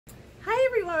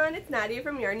everyone, it's Nadia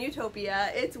from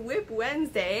YARNutopia. It's WIP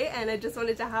Wednesday and I just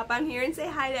wanted to hop on here and say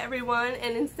hi to everyone,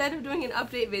 and instead of doing an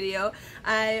update video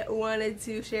I wanted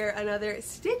to share another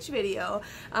stitch video.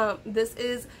 This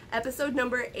is episode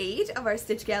number 8 of our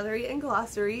stitch gallery and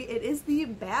glossary. It is the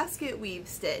Basketweave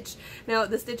Stitch. Now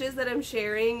the stitches that I'm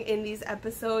sharing in these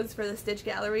episodes for the stitch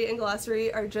gallery and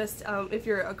glossary are just, if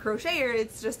you're a crocheter,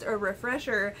 it's just a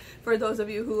refresher for those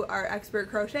of you who are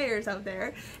expert crocheters out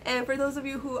there. And for those of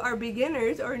you who are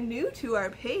beginners or new to our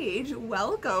page,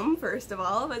 welcome first of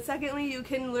all, but secondly you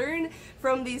can learn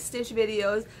from these stitch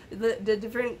videos the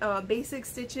different basic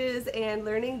stitches and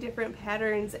learning different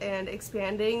patterns and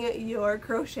expanding your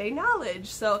crochet knowledge.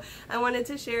 So I wanted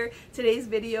to share today's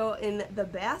video in the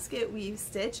Basketweave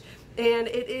Stitch. And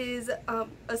it is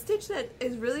a stitch that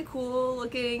is really cool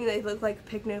looking. They look like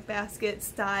picnic basket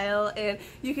style, and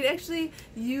you can actually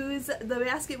use the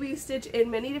basket weave stitch in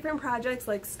many different projects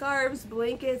like scarves,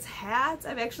 blankets, hats.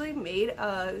 I've actually made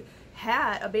a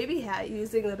baby hat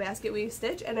using the basket weave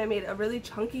stitch, and I made a really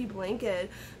chunky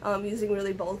blanket using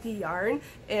really bulky yarn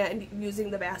and using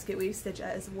the basket weave stitch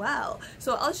as well.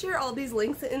 So I'll share all these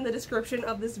links in the description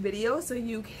of this video so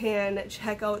you can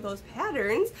check out those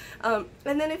patterns. And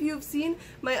then if you've seen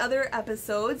my other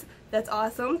episodes, that's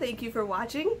awesome. Thank you for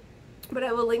watching. But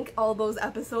I will link all those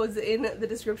episodes in the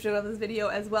description of this video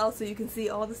as well, so you can see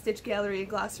all the stitch gallery and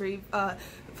glossary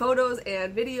photos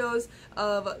and videos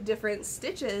of different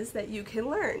stitches that you can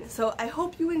learn. So I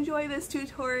hope you enjoy this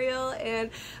tutorial, and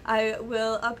I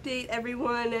will update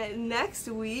everyone next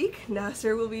week.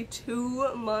 Nasser will be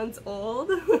 2 months old.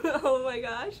 Oh my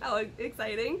gosh, how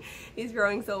exciting. He's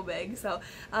growing so big. So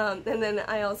and then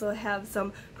I also have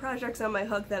some projects on my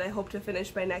hook that I hope to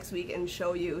finish by next week and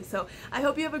show you. So I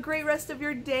hope you have a great rest of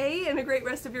your day and a great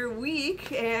rest of your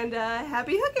week, and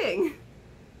happy hooking!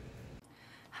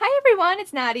 Hi everyone,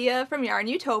 it's Nadia from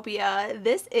YARNutopia.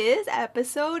 This is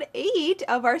episode 8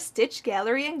 of our stitch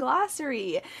gallery and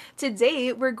glossary.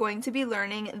 Today we're going to be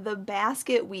learning the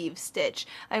basket weave stitch.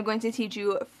 I'm going to teach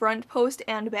you front post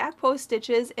and back post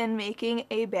stitches and making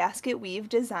a basket weave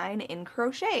design in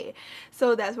crochet.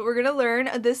 So that's what we're going to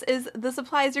learn. The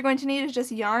supplies you're going to need is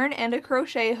just yarn and a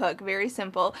crochet hook. Very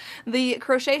simple. The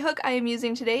crochet hook I am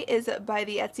using today is by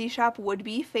the Etsy shop Would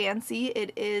Be Fancy.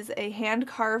 It is a hand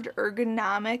carved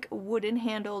ergonomic wooden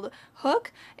handled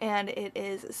hook, and it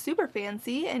is super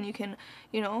fancy, and you can,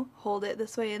 hold it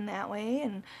this way and that way,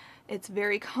 and it's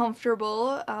very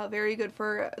comfortable, very good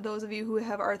for those of you who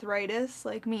have arthritis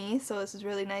like me. So this is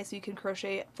really nice. You can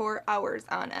crochet for hours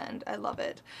on end. I love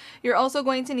it. You're also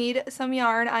going to need some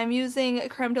yarn. I'm using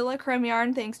Creme de la Creme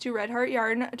yarn, thanks to Red Heart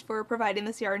Yarn for providing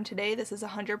this yarn today. This is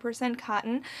 100%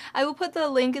 cotton. I will put the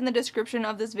link in the description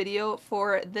of this video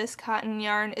for this cotton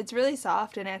yarn. It's really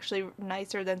soft and actually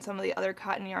nicer than some of the other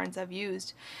cotton yarns I've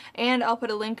used. And I'll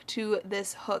put a link to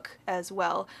this hook as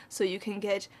well, so you can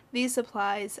get these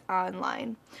supplies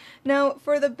online. Now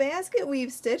for the basket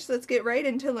weave stitch, let's get right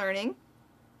into learning.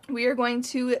 We are going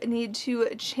to need to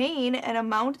chain an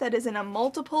amount that is in a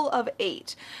multiple of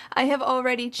 8. I have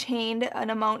already chained an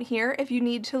amount here. If you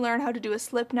need to learn how to do a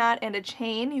slip knot and a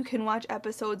chain, you can watch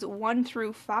episodes 1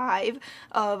 through 5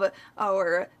 of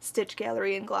our stitch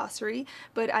gallery and glossary.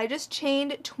 But I just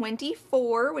chained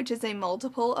 24, which is a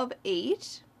multiple of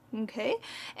 8. Okay,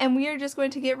 and we are just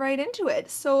going to get right into it.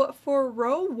 So for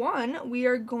row 1, we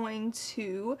are going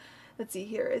to, let's see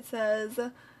here, it says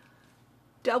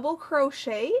double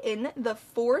crochet in the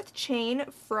 4th chain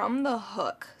from the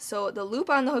hook. So the loop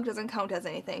on the hook doesn't count as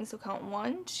anything, so count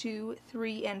 1, 2,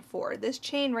 3, and 4. This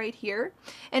chain right here,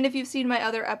 and if you've seen my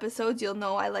other episodes, you'll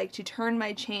know I like to turn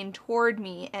my chain toward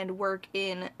me and work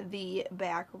in the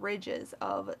back ridges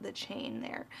of the chain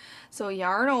there. So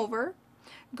yarn over,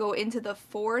 go into the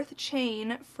 4th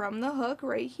chain from the hook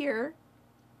right here,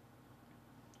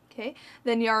 okay,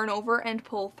 then yarn over and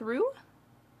pull through,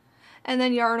 and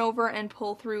then yarn over and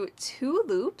pull through 2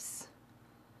 loops,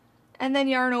 and then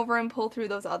yarn over and pull through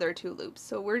those other 2 loops.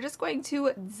 So we're just going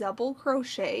to double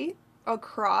crochet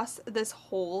across this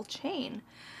whole chain.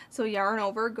 So yarn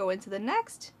over, go into the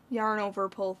next, yarn over,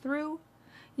 pull through,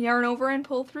 yarn over and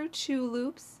pull through 2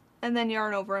 loops, and then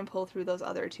yarn over and pull through those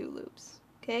other 2 loops.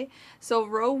 Okay, so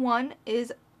row 1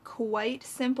 is quite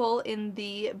simple in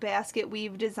the basket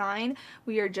weave design.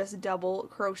 We are just double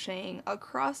crocheting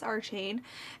across our chain.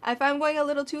 If I'm going a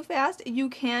little too fast, you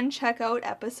can check out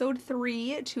episode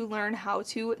 3 to learn how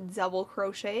to double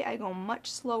crochet. I go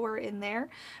much slower in there,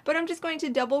 but I'm just going to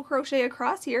double crochet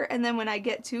across here, and then when I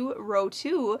get to row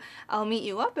 2, I'll meet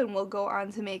you up and we'll go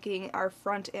on to making our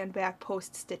front and back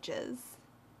post stitches.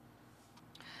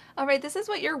 Alright, this is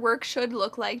what your work should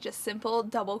look like, just simple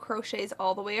double crochets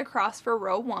all the way across for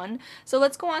row 1. So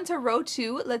let's go on to row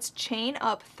 2. Let's chain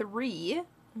up 3.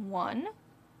 1,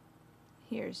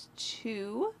 here's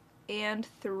 2, and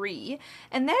 3.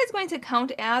 And that is going to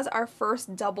count as our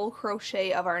first double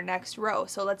crochet of our next row.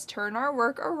 So let's turn our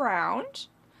work around.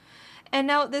 And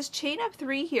now this chain up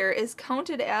 3 here is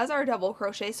counted as our double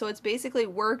crochet, so it's basically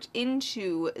worked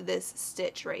into this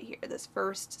stitch right here, this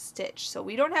first stitch. So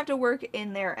we don't have to work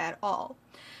in there at all.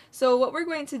 So what we're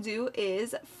going to do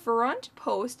is front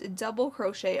post double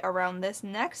crochet around this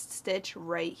next stitch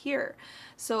right here.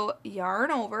 So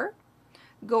yarn over,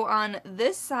 go on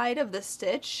this side of the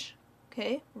stitch,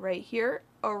 okay, right here,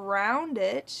 around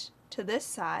it to this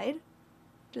side,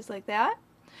 just like that.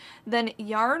 Then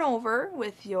yarn over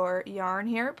with your yarn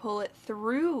here, pull it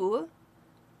through,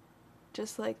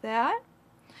 just like that.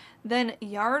 Then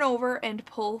yarn over and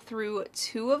pull through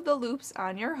 2 of the loops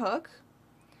on your hook,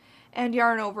 and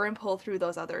yarn over and pull through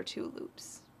those other 2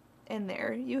 loops. And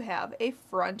there you have a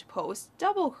front post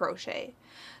double crochet.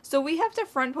 So we have to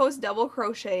front post double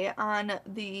crochet on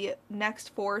the next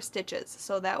 4 stitches.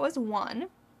 So that was 1.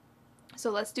 So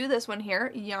let's do this one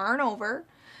here. Yarn over,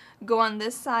 go on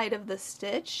this side of the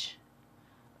stitch,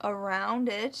 around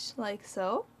it like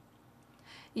so,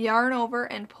 yarn over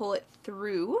and pull it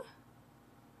through,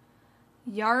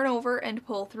 yarn over and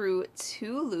pull through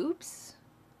 2 loops,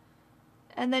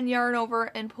 and then yarn over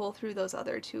and pull through those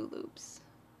other 2 loops.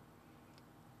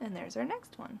 And there's our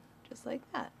next one, just like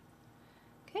that.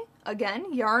 Okay,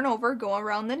 again, yarn over, go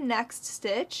around the next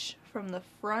stitch from the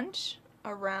front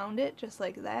around it, just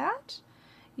like that.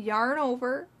 Yarn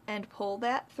over and pull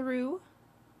that through,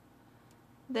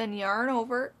 then yarn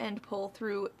over and pull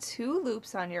through 2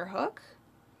 loops on your hook,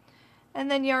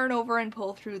 and then yarn over and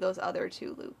pull through those other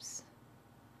 2 loops.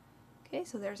 Okay,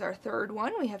 so there's our third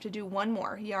one. We have to do one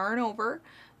more. Yarn over,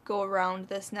 go around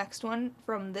this next one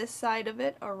from this side of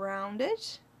it, around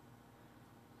it,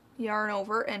 yarn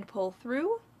over and pull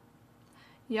through,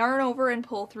 yarn over and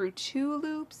pull through 2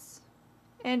 loops,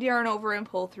 and yarn over and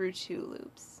pull through 2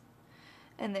 loops.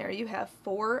 And there you have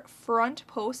 4 front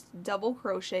post double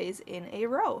crochets in a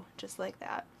row, just like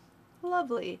that.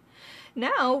 Lovely.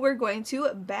 Now we're going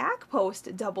to back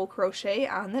post double crochet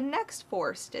on the next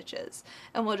 4 stitches,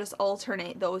 and we'll just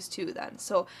alternate those 2 then.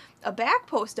 So a back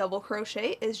post double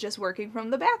crochet is just working from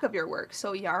the back of your work.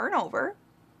 So yarn over,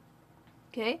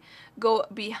 okay, go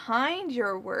behind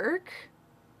your work,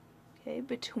 okay,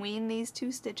 between these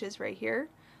 2 stitches right here.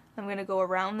 I'm going to go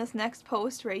around this next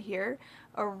post right here,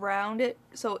 around it,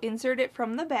 so insert it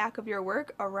from the back of your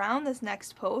work, around this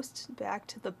next post, back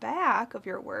to the back of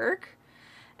your work,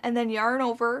 and then yarn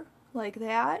over like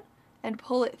that, and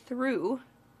pull it through,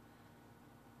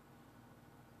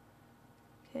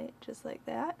 okay, just like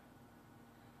that.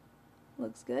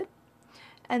 Looks good.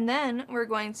 And then we're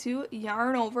going to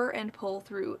yarn over and pull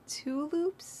through 2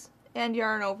 loops, and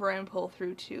yarn over and pull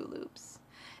through 2 loops.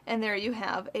 And there you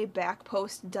have a back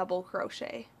post double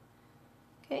crochet.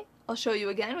 Okay, I'll show you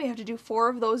again. We have to do 4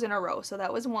 of those in a row. So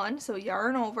that was 1. So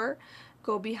yarn over,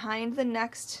 go behind the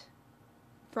next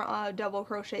double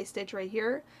crochet stitch right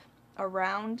here,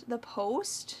 around the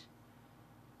post,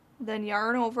 then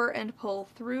yarn over and pull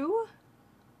through,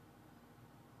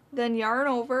 then yarn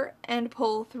over and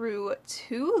pull through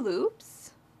 2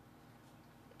 loops,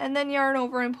 and then yarn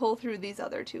over and pull through these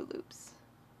other 2 loops.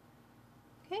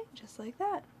 Okay, just like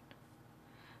that.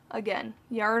 Again,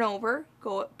 yarn over,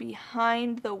 go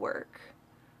behind the work,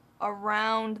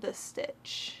 around the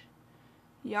stitch,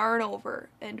 yarn over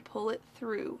and pull it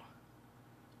through,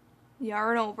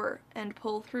 yarn over and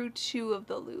pull through 2 of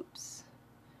the loops,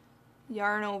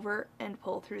 yarn over and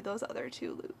pull through those other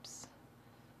 2 loops.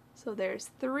 So there's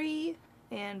 3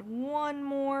 and 1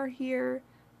 more here,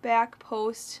 back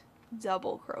post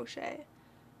double crochet.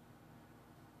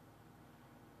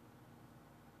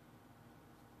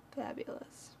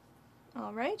 Fabulous.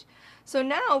 Alright, so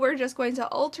now we're just going to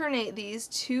alternate these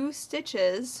 2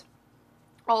 stitches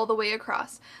all the way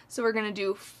across. So we're going to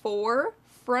do 4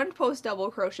 front post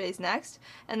double crochets next,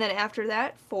 and then after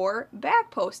that 4 back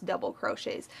post double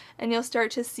crochets, and you'll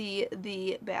start to see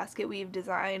the basket weave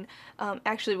design.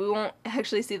 Actually, we won't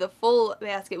actually see the full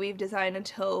basket weave design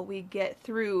until we get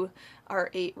through our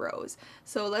 8 rows.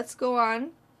 So let's go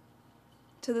on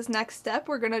to this next step.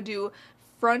 We're going to do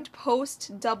front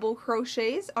post double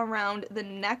crochets around the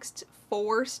next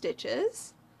 4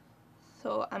 stitches.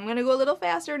 So I'm going to go a little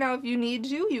faster now. If you need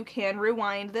to, you can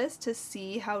rewind this to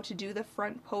see how to do the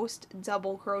front post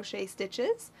double crochet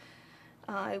stitches.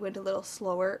 I went a little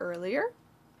slower earlier.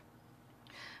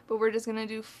 But we're just going to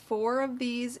do 4 of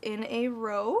these in a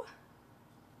row,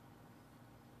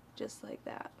 just like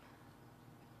that.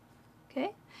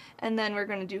 Okay, and then we're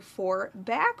going to do 4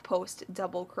 back post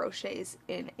double crochets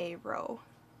in a row.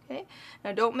 Okay,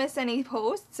 now don't miss any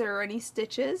posts or any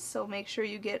stitches, so make sure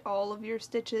you get all of your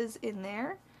stitches in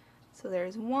there. So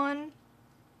there's 1,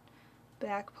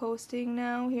 back posting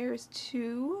now, here's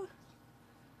 2,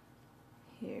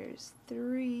 here's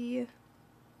 3,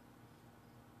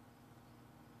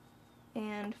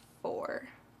 and 4.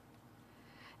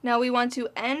 Now we want to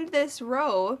end this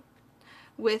row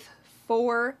with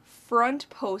 4 front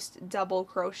post double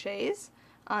crochets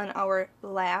on our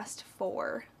last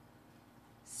 4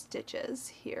 stitches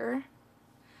here,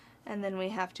 and then we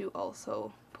have to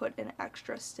also put an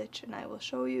extra stitch, and I will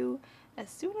show you as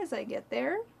soon as I get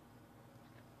there.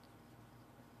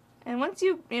 And once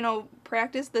you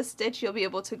practice this stitch, you'll be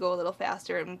able to go a little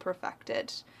faster and perfect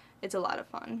it. It's a lot of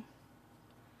fun.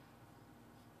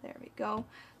 There we go.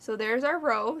 So there's our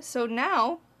row. So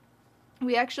now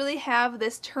we actually have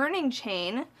this turning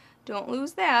chain. Don't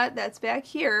lose that. That's back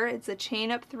here. It's a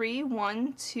chain up 3,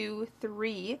 1, 2,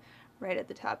 3. Right at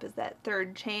the top is that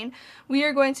 3rd chain. We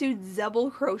are going to double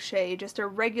crochet, just a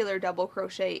regular double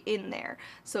crochet in there.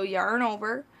 So yarn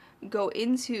over, go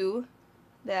into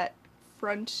that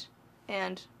front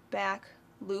and back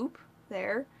loop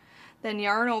there, then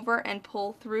yarn over and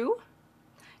pull through,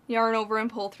 yarn over and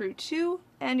pull through 2,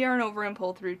 and yarn over and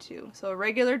pull through 2. So a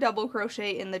regular double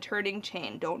crochet in the turning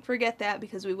chain. Don't forget that,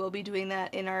 because we will be doing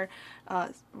that in our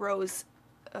rows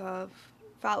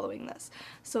following this.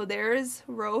 So there's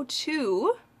row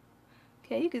 2.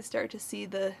 Okay, you can start to see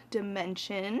the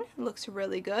dimension. It looks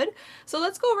really good. So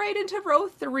let's go right into row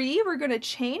 3. We're going to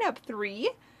chain up 3.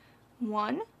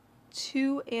 1,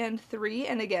 2, and 3.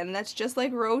 And again, that's just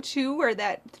like row 2, where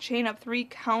that chain up 3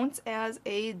 counts as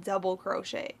a double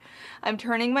crochet. I'm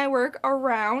turning my work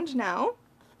around now,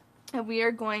 and we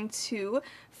are going to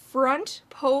front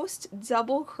post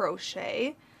double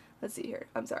crochet. Let's see here,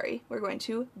 I'm sorry, we're going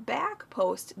to back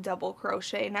post double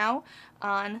crochet now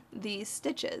on these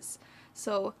stitches.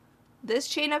 So this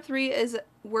chain up 3 is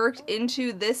worked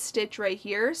into this stitch right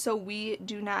here, so we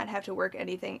do not have to work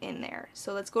anything in there.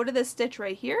 So let's go to this stitch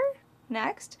right here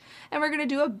next, and we're going to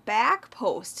do a back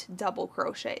post double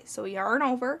crochet. So yarn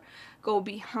over, go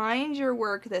behind your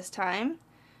work this time,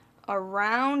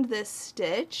 around this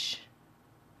stitch,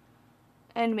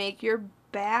 and make your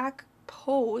back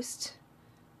post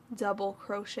double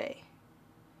crochet.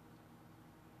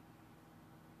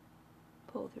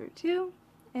 Pull through 2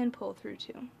 and pull through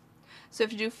 2. So you have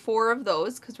to do 4 of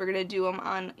those, because we're going to do them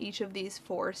on each of these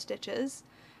 4 stitches.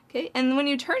 Okay, and when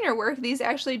you turn your work, these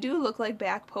actually do look like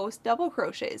back post double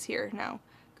crochets here now,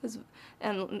 because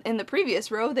in the previous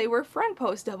row they were front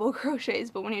post double crochets,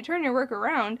 but when you turn your work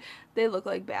around, they look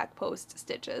like back post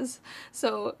stitches.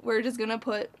 So we're just going to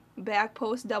put back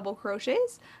post double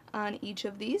crochets on each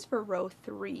of these for row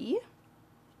 3,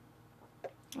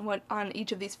 on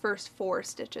each of these first 4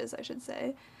 stitches, I should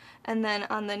say. And then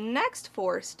on the next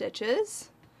 4 stitches,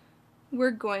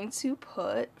 we're going to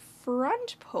put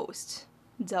front post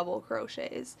double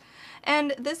crochets.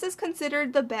 And this is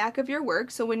considered the back of your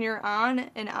work, so when you're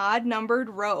on an odd numbered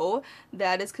row,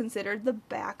 that is considered the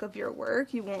back of your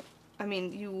work. You won't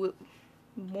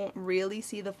really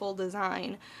see the full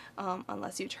design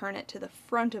unless you turn it to the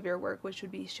front of your work, which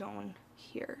would be shown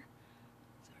here.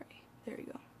 Sorry, there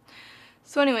you go.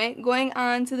 So anyway, going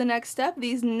on to the next step,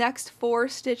 these next 4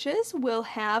 stitches will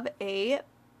have a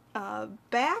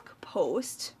back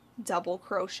post double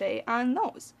crochet on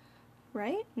those,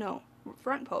 right? No,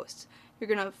 front posts. You're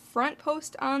going to front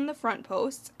post on the front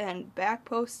posts and back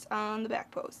posts on the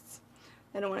back posts.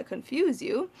 I don't want to confuse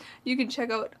you. You can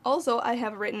check out, also I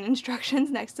have written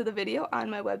instructions next to the video on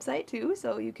my website too,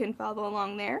 so you can follow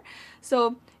along there.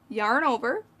 So yarn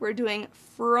over, we're doing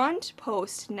front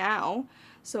post now,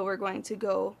 so we're going to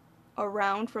go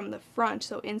around from the front.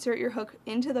 So insert your hook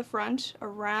into the front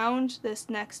around this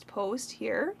next post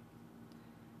here,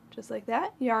 just like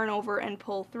that. Yarn over and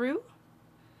pull through,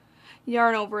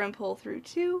 yarn over and pull through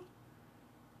 2,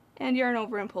 and yarn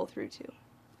over and pull through 2.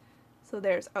 So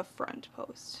there's a front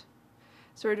post.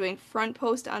 So we're doing front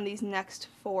post on these next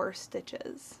 4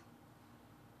 stitches.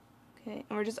 Okay,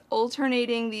 and we're just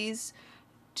alternating these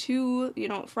 2,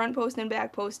 front post and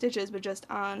back post stitches, but just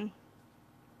on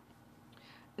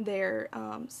their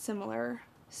similar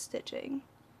stitching,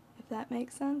 if that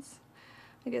makes sense.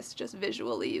 I guess just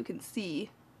visually you can see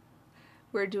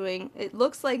we're doing, it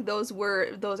looks like those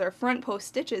are front post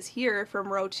stitches here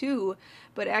from row 2,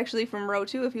 but actually from row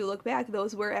 2, if you look back,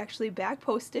 those were actually back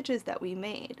post stitches that we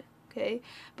made. Okay,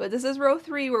 but this is row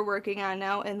 3 we're working on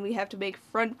now, and we have to make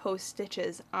front post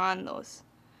stitches on those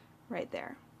right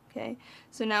there. Okay,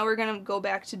 so now we're going to go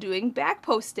back to doing back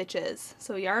post stitches.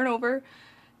 So yarn over,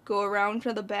 go around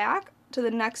to the back. To the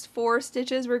next 4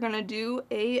 stitches, we're going to do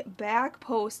a back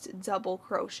post double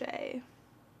crochet.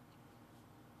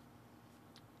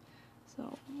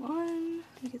 So 1,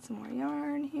 let me get some more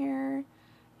yarn here.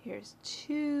 Here's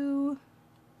 2.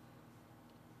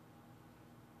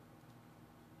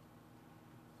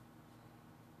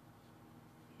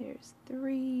 Here's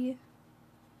 3.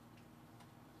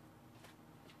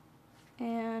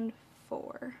 And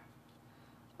 4.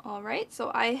 Alright,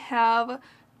 so I have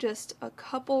just a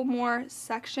couple more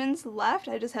sections left.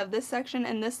 I just have this section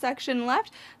and this section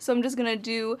left, so I'm just going to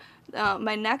do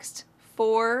my next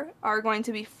 4 are going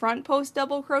to be front post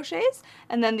double crochets,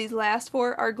 and then these last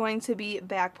 4 are going to be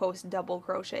back post double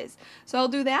crochets. So I'll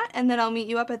do that, and then I'll meet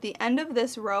you up at the end of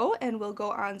this row and we'll go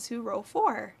on to row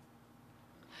 4.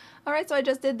 Alright, so I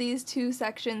just did these 2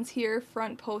 sections here,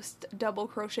 front post double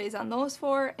crochets on those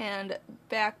 4 and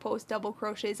back post double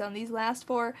crochets on these last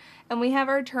 4, and we have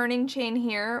our turning chain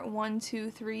here, 1, 2,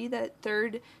 3, that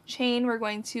third chain we're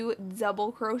going to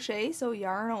double crochet, so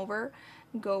yarn over,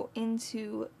 go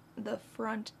into the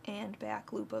front and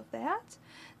back loop of that,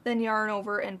 then yarn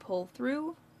over and pull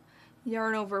through,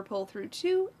 yarn over, pull through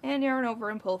 2, and yarn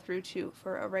over and pull through 2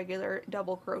 for a regular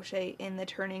double crochet in the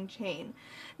turning chain.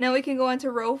 Now we can go on to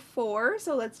row 4,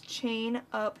 so let's chain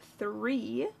up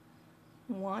 3,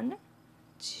 1,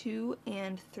 2,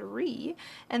 and 3,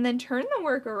 and then turn the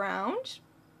work around.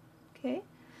 Okay,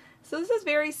 so this is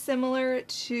very similar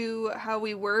to how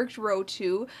we worked row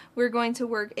 2. We're going to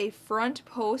work a front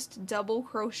post double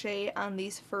crochet on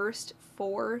these first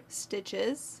 4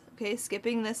 stitches. Okay,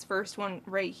 skipping this first one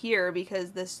right here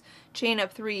because this chain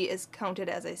up 3 is counted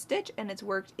as a stitch and it's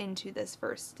worked into this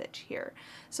first stitch here.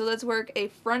 So let's work a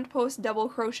front post double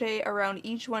crochet around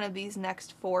each one of these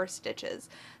next 4 stitches.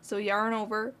 So yarn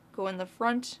over, go in the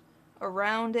front,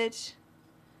 around it,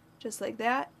 just like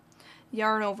that.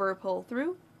 Yarn over, pull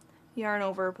through, yarn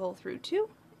over, pull through 2,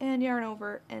 and yarn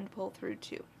over and pull through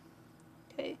 2.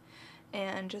 Okay,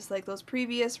 and just like those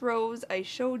previous rows, I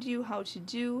showed you how to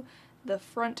do the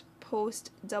front post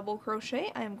double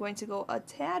crochet. I am going to go a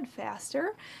tad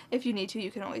faster. If you need to, you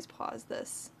can always pause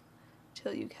this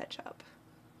till you catch up.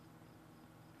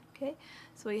 Okay,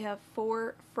 so we have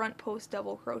 4 front post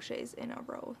double crochets in a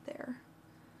row there.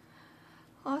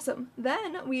 Awesome.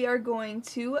 Then we are going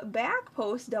to back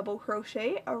post double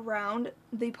crochet around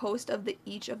the post of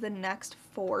each of the next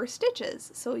 4 stitches.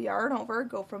 So yarn over,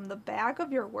 go from the back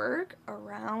of your work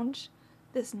around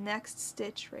this next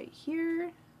stitch right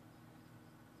here.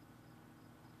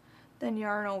 Then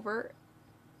yarn over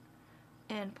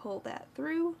and pull that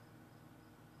through,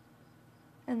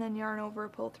 and then yarn over,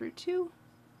 pull through 2,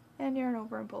 and yarn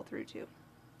over and pull through 2.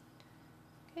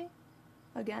 Okay,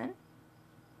 again,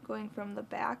 going from the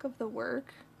back of the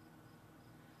work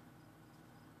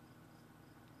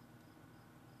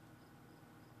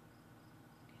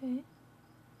okay,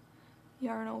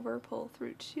 yarn over, pull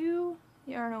through 2,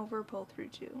 yarn over, pull through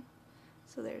 2.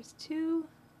 So there's 2,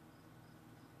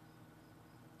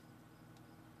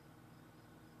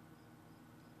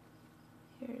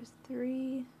 here's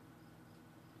 3,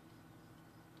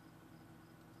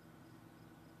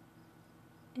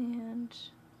 and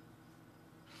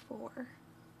 4.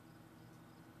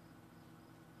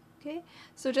 Okay,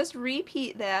 so just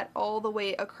repeat that all the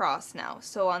way across now.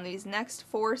 So on these next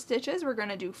 4 stitches, we're going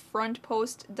to do front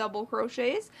post double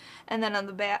crochets, and then on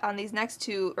the back, on these next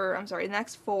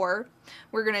next 4,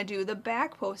 we're going to do the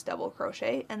back post double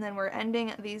crochet, and then we're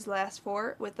ending these last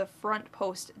 4 with the front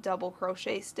post double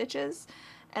crochet stitches,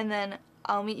 and then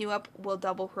I'll meet you up, we'll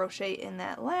double crochet in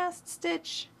that last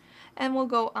stitch, and we'll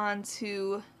go on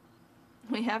to,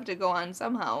 we have to go on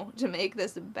somehow to make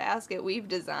this basket weave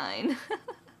design.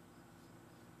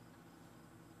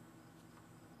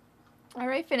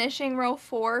 Alright, finishing row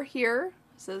 4 here.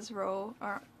 This is row,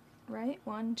 right?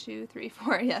 1, 2, 3,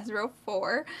 4. Yes, row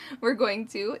 4. We're going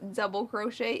to double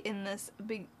crochet in this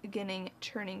beginning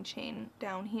turning chain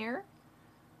down here.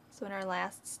 So in our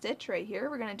last stitch right here,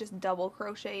 we're going to just double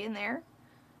crochet in there.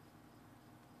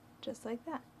 Just like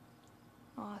that.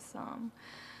 Awesome.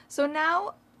 So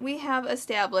now we have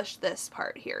established this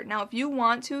part here. Now if you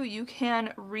want to, you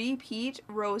can repeat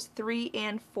rows 3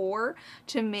 and 4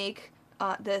 to make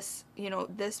this,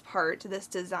 this part, this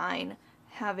design,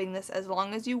 having this as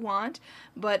long as you want,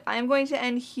 but I'm going to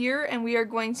end here and we are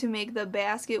going to make the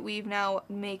basket weave now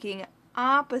making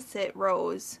opposite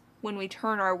rows when we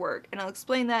turn our work, and I'll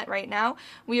explain that right now.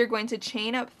 We are going to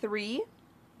chain up 3,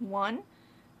 1,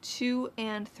 2,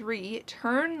 and 3,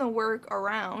 turn the work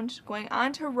around, going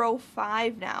on to row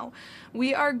 5 now.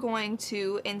 We are going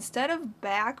to, instead of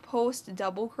back post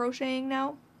double crocheting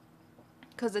now,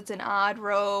 because it's an odd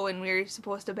row and we're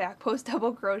supposed to back post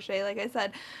double crochet like I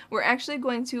said, we're actually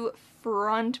going to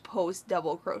front post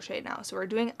double crochet now. So we're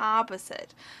doing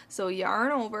opposite. So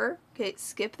yarn over, okay,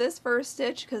 skip this first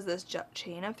stitch because this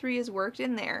chain of 3 is worked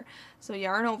in there. So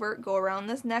yarn over, go around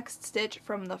this next stitch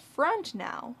from the front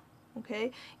now.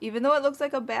 Okay, even though it looks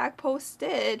like a back post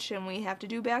stitch and we have to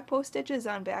do back post stitches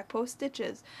on back post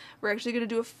stitches, we're actually going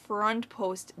to do a front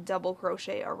post double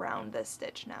crochet around this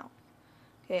stitch now.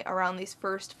 Okay, around these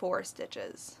first 4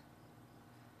 stitches.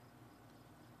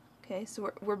 Okay,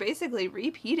 so we're basically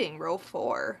repeating row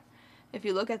 4. If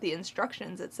you look at the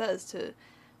instructions, it says to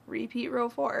repeat row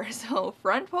 4. So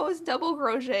front post double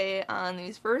crochet on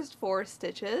these first 4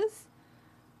 stitches.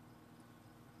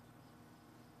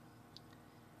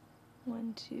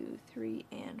 1, 2, 3,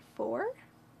 and 4.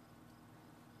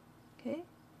 Okay.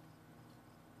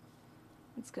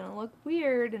 It's gonna look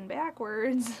weird and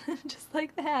backwards, just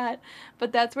like that.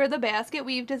 But that's where the basket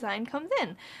weave design comes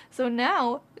in. So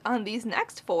now, on these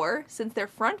next 4, since they're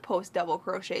front post double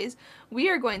crochets, we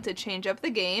are going to change up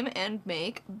the game and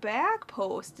make back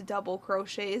post double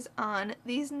crochets on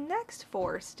these next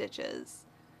 4 stitches.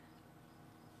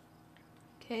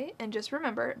 Okay, and just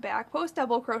remember, back post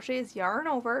double crochet is yarn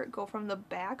over, go from the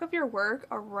back of your work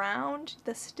around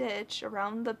the stitch,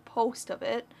 around the post of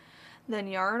it, then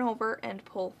yarn over and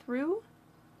pull through,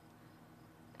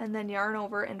 and then yarn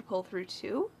over and pull through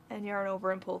 2, and yarn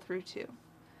over and pull through 2.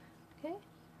 Okay,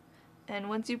 and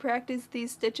once you practice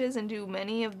these stitches and do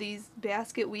many of these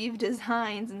basket weave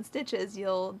designs and stitches,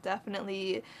 you'll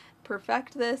definitely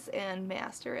perfect this and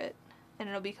master it, and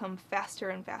it'll become faster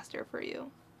and faster for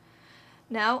you.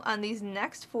 Now on these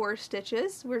next 4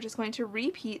 stitches, we're just going to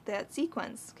repeat that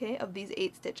sequence, okay, of these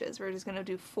 8 stitches. We're just going to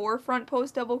do 4 front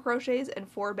post double crochets and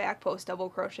 4 back post double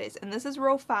crochets. And this is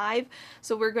row 5,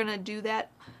 so we're going to do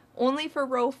that only for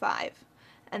row 5.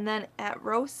 And then at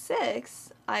row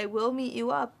 6, I will meet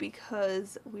you up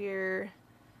because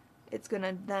it's going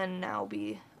to then now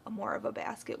be more of a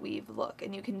basket weave look,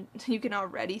 and you can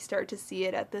already start to see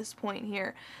it at this point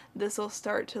here. This will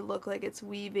start to look like it's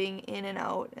weaving in and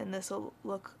out, and this will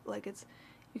look like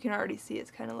you can already see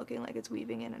it's kind of looking like it's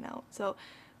weaving in and out. So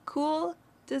cool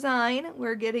design,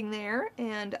 we're getting there,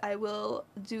 and I will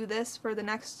do this for the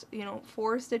next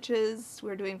 4 stitches.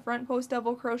 We're doing front post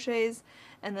double crochets,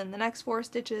 and then the next 4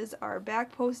 stitches are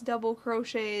back post double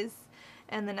crochets,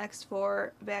 and the next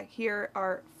 4 back here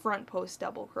are front post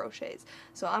double crochets.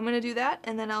 So I'm going to do that,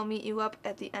 and then I'll meet you up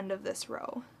at the end of this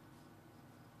row.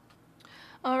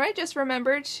 Alright, just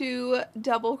remember to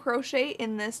double crochet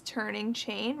in this turning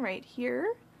chain right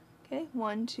here. Okay,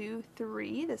 1, 2,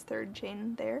 3, this 3rd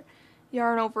chain there.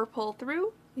 Yarn over, pull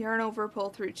through, yarn over, pull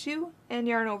through 2, and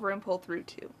yarn over and pull through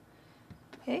 2.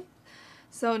 Okay,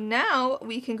 so now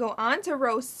we can go on to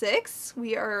row 6.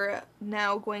 We are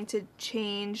now going to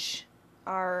change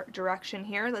our direction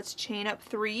here. Let's chain up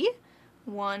 3,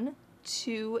 1,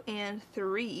 2, and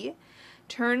 3.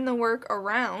 Turn the work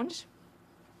around.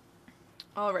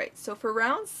 Alright, so for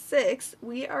round 6,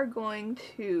 we are going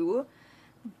to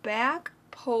back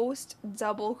post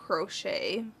double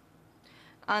crochet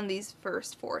on these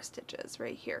first 4 stitches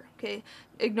right here. Okay,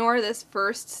 ignore this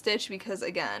first stitch because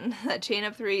again, that chain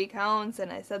of 3 counts,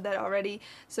 and I said that already.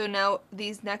 So now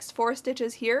these next 4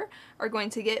 stitches here are going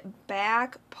to get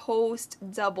back post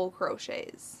double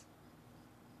crochets.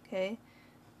 Okay,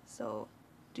 so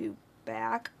do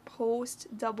back post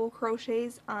double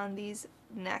crochets on these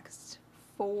next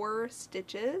 4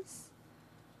 stitches.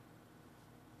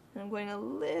 And I'm going a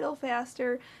little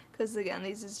faster because again,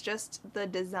 these is just the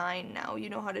design now. You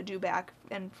know how to do back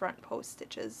and front post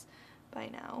stitches by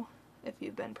now if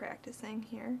you've been practicing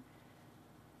here.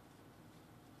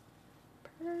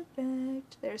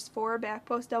 Perfect. There's 4 back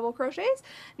post double crochets.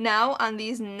 Now on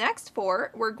these next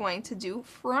 4, we're going to do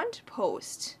front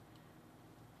post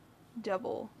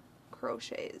double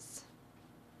crochets.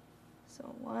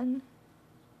 So 1,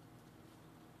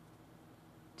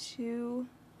 2,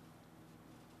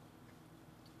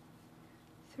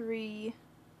 3,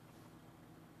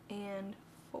 and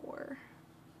 4.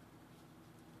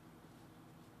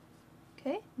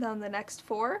 Okay, then the next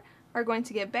 4 are going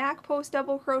to get back post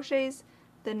double crochets.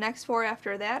 The next 4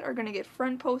 after that are going to get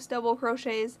front post double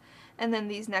crochets, and then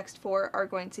these next 4 are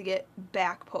going to get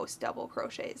back post double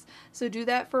crochets. So do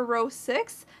that for row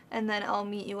 6, and then I'll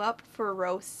meet you up for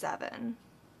row 7.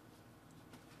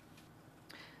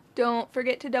 Don't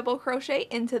forget to double crochet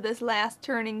into this last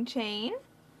turning chain.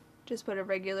 Just put a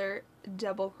regular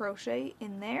double crochet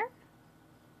in there.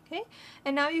 Okay,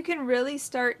 and now you can really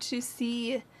start to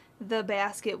see the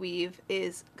basket weave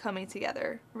is coming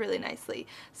together really nicely.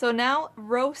 So now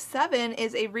row 7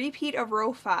 is a repeat of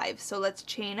row 5. So let's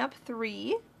chain up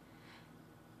 3.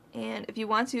 And if you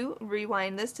want to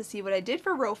rewind this to see what I did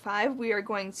for row 5, we are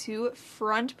going to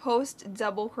front post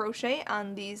double crochet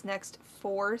on these next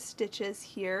 4 stitches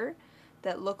here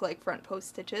that look like front post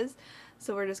stitches.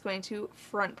 So we're just going to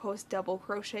front post double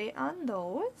crochet on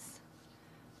those.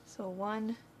 So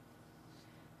 1,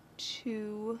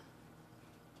 2,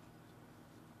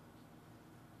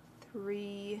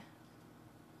 3,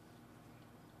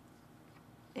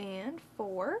 and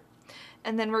 4.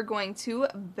 And then we're going to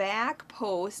back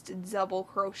post double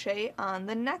crochet on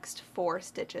the next 4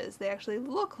 stitches. They actually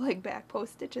look like back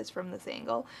post stitches from this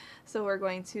angle. So we're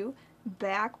going to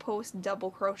back post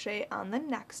double crochet on the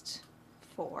next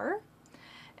 4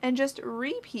 and just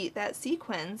repeat that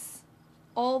sequence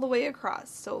all the way across.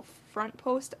 So front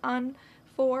post on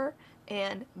 4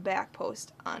 and back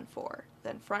post on 4.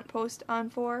 Then front post on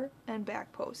 4 and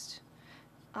back post.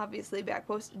 Obviously back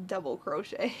post double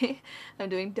crochet. I'm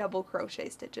doing double crochet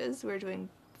stitches. We're doing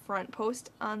front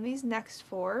post on these next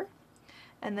 4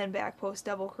 and then back post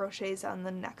double crochets on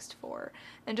the next 4.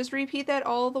 And just repeat that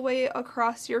all the way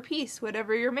across your piece,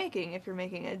 whatever you're making. If you're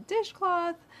making a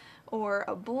dishcloth or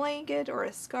a blanket or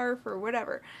a scarf or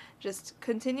whatever, just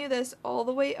continue this all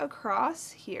the way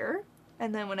across here.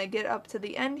 And then when I get up to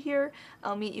the end here,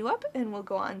 I'll meet you up and we'll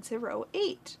go on to row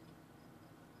 8.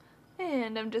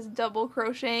 And I'm just double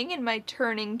crocheting in my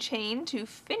turning chain to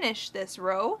finish this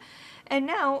row. And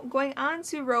now going on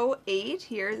to row 8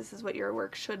 here, this is what your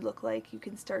work should look like. You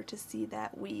can start to see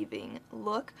that weaving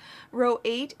look. Row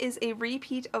 8 is a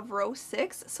repeat of row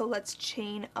 6, so let's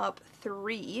chain up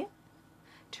 3,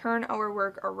 turn our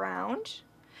work around.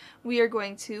 We are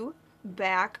going to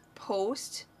back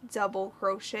post double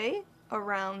crochet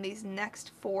around these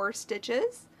next 4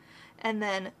 stitches, and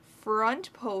then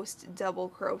front post double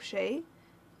crochet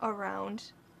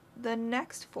around the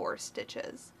next 4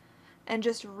 stitches, and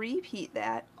just repeat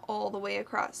that all the way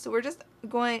across. So we're just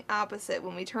going opposite.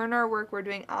 When we turn our work, we're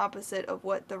doing opposite of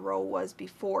what the row was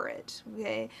before it.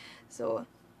 Okay, so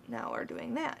now we're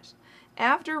doing that.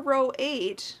 After row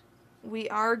 8, we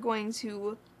are going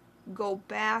to go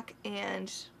back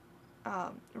and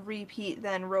repeat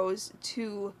then rows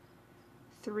 2,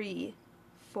 3,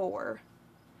 4,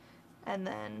 and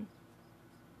then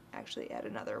actually add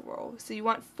another row. So you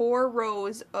want 4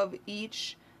 rows of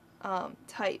each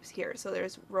types here. So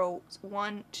there's rows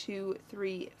 1, 2,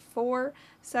 3, 4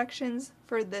 sections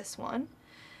for this one,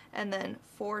 and then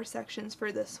 4 sections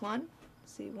for this one.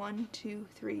 See, 1, 2,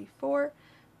 3, 4,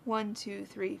 1, 2,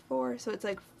 3, 4. So it's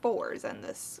like 4s on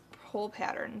this whole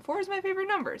pattern. And 4 is my favorite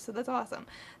number, so that's awesome.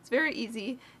 It's very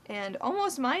easy and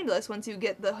almost mindless once you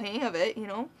get the hang of it, you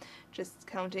know, just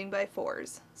counting by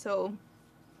 4s. So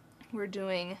we're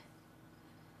doing,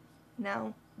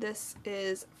 now this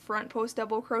is front post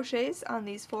double crochets on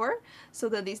these 4, so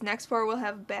then these next 4 will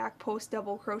have back post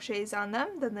double crochets on them,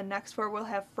 then the next 4 will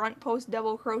have front post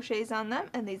double crochets on them,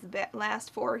 and these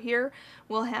last 4 here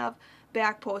will have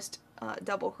back post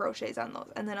double crochets on those.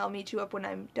 And then I'll meet you up when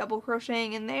I'm double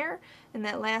crocheting in there in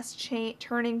that last chain,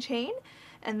 turning chain,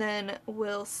 and then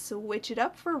we'll switch it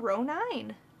up for row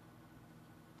 9.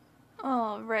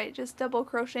 Alright, just double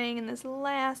crocheting in this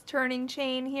last turning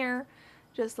chain here,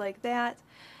 just like that.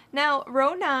 Now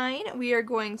row 9, we are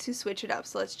going to switch it up.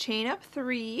 So let's chain up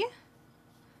 3,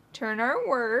 turn our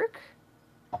work,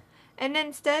 and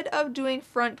instead of doing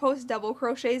front post double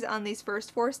crochets on these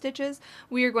first 4 stitches,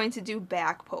 we are going to do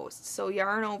back posts. So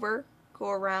yarn over, go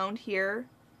around here,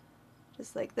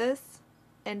 just like this,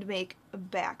 and make a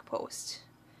back post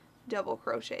double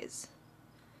crochets,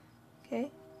 okay,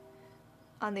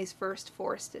 on these first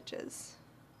 4 stitches.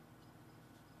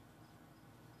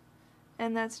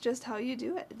 And that's just how you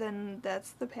do it. Then that's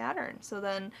the pattern. So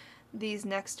then these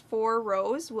next 4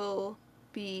 rows will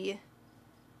be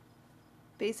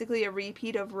basically a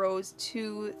repeat of rows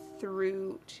 2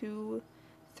 through 2,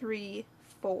 3,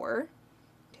 4.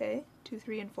 Okay, 2,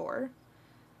 3, and 4.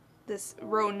 This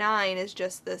row 9 is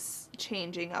just this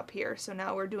changing up here. So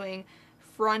now we're doing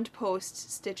front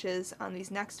post stitches on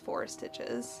these next 4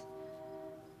 stitches.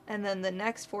 And then the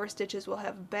next 4 stitches will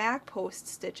have back post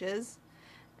stitches.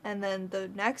 And then the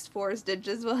next 4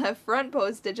 stitches will have front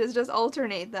post stitches. Just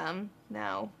alternate them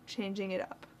now, changing it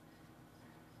up.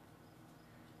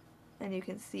 And you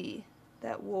can see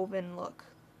that woven look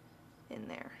in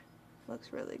there.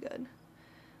 Looks really good.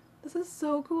 This is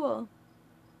so cool.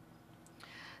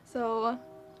 So,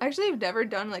 actually I've never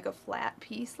done like a flat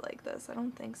piece like this. I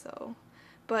don't think so.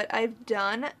 But I've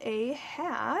done a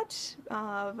hat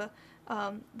of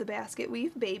the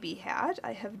Basketweave baby hat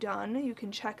I have done. You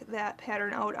can check that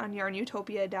pattern out on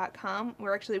YARNutopia.com.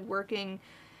 We're actually working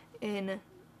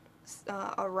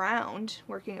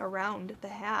around the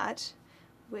hat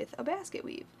with a basket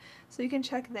weave. So you can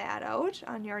check that out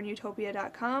on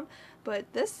YARNutopia.com.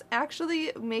 But this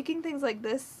actually, making things like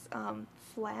this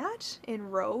flat in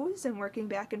rows and working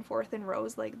back and forth in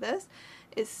rows like this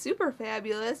is super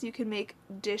fabulous. You can make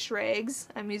dish rags.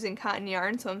 I'm using cotton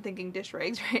yarn, so I'm thinking dish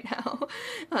rags right now,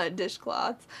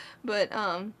 dishcloths. But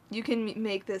you can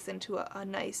make this into a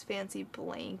nice fancy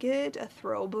blanket, a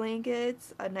throw blanket,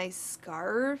 a nice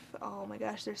scarf. Oh my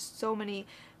gosh, there's so many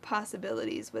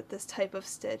possibilities with this type of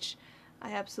stitch.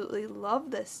 I absolutely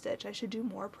love this stitch. I should do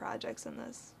more projects in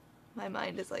this. My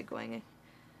mind is like going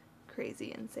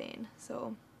crazy insane.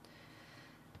 So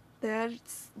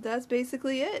that's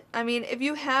basically it. I mean, if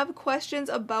you have questions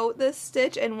about this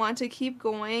stitch and want to keep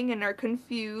going and are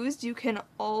confused, you can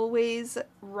always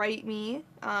write me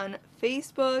on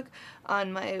Facebook,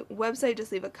 on my website.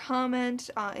 Just leave a comment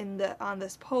on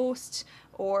this post,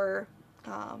 or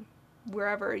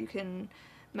wherever. You can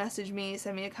message me,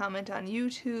 send me a comment on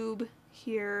YouTube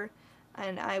here,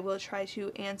 and I will try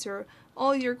to answer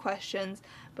all your questions.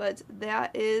 But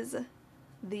that is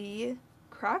the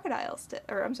crocodile stitch,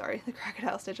 or I'm sorry, the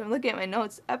crocodile stitch. I'm looking at my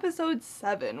notes. Episode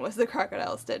 7 was the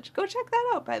crocodile stitch. Go check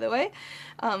that out, by the way.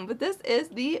 But this is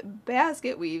the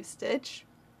basket weave stitch.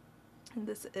 And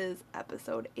this is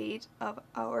episode 8 of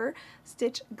our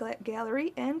stitch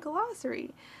gallery and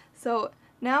glossary. So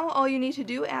now all you need to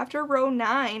do after row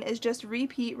 9 is just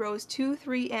repeat rows 2,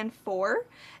 3, and 4,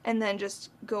 and then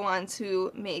just go on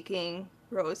to making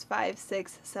rows 5,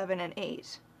 6, 7, and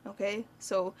 8. Okay,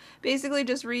 so basically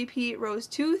just repeat rows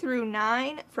 2 through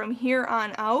 9 from here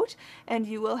on out, and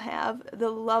you will have the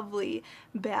lovely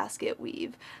basket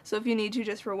weave. So if you need to,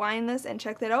 just rewind this and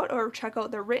check that out, or check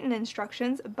out the written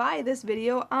instructions by this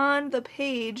video on the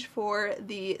page for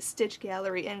the stitch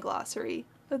gallery and glossary.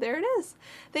 So there it is.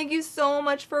 Thank you so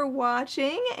much for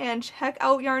watching, and check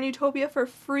out YARNutopia for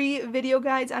free video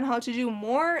guides on how to do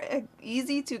more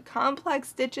easy to complex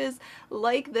stitches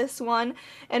like this one.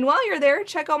 And while you're there,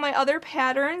 check out my other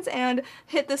patterns and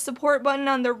hit the support button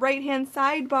on the right hand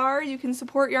sidebar. You can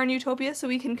support YARNutopia so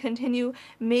we can continue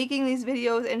making these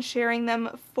videos and sharing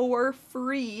them for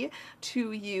free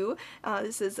to you.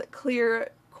 This is clear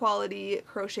quality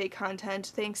crochet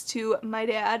content thanks to my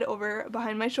dad over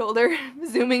behind my shoulder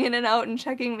zooming in and out and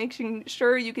checking, making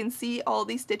sure you can see all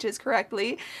these stitches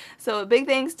correctly. So big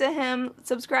thanks to him.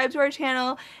 Subscribe to our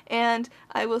channel, and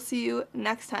I will see you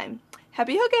next time.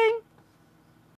 Happy hooking!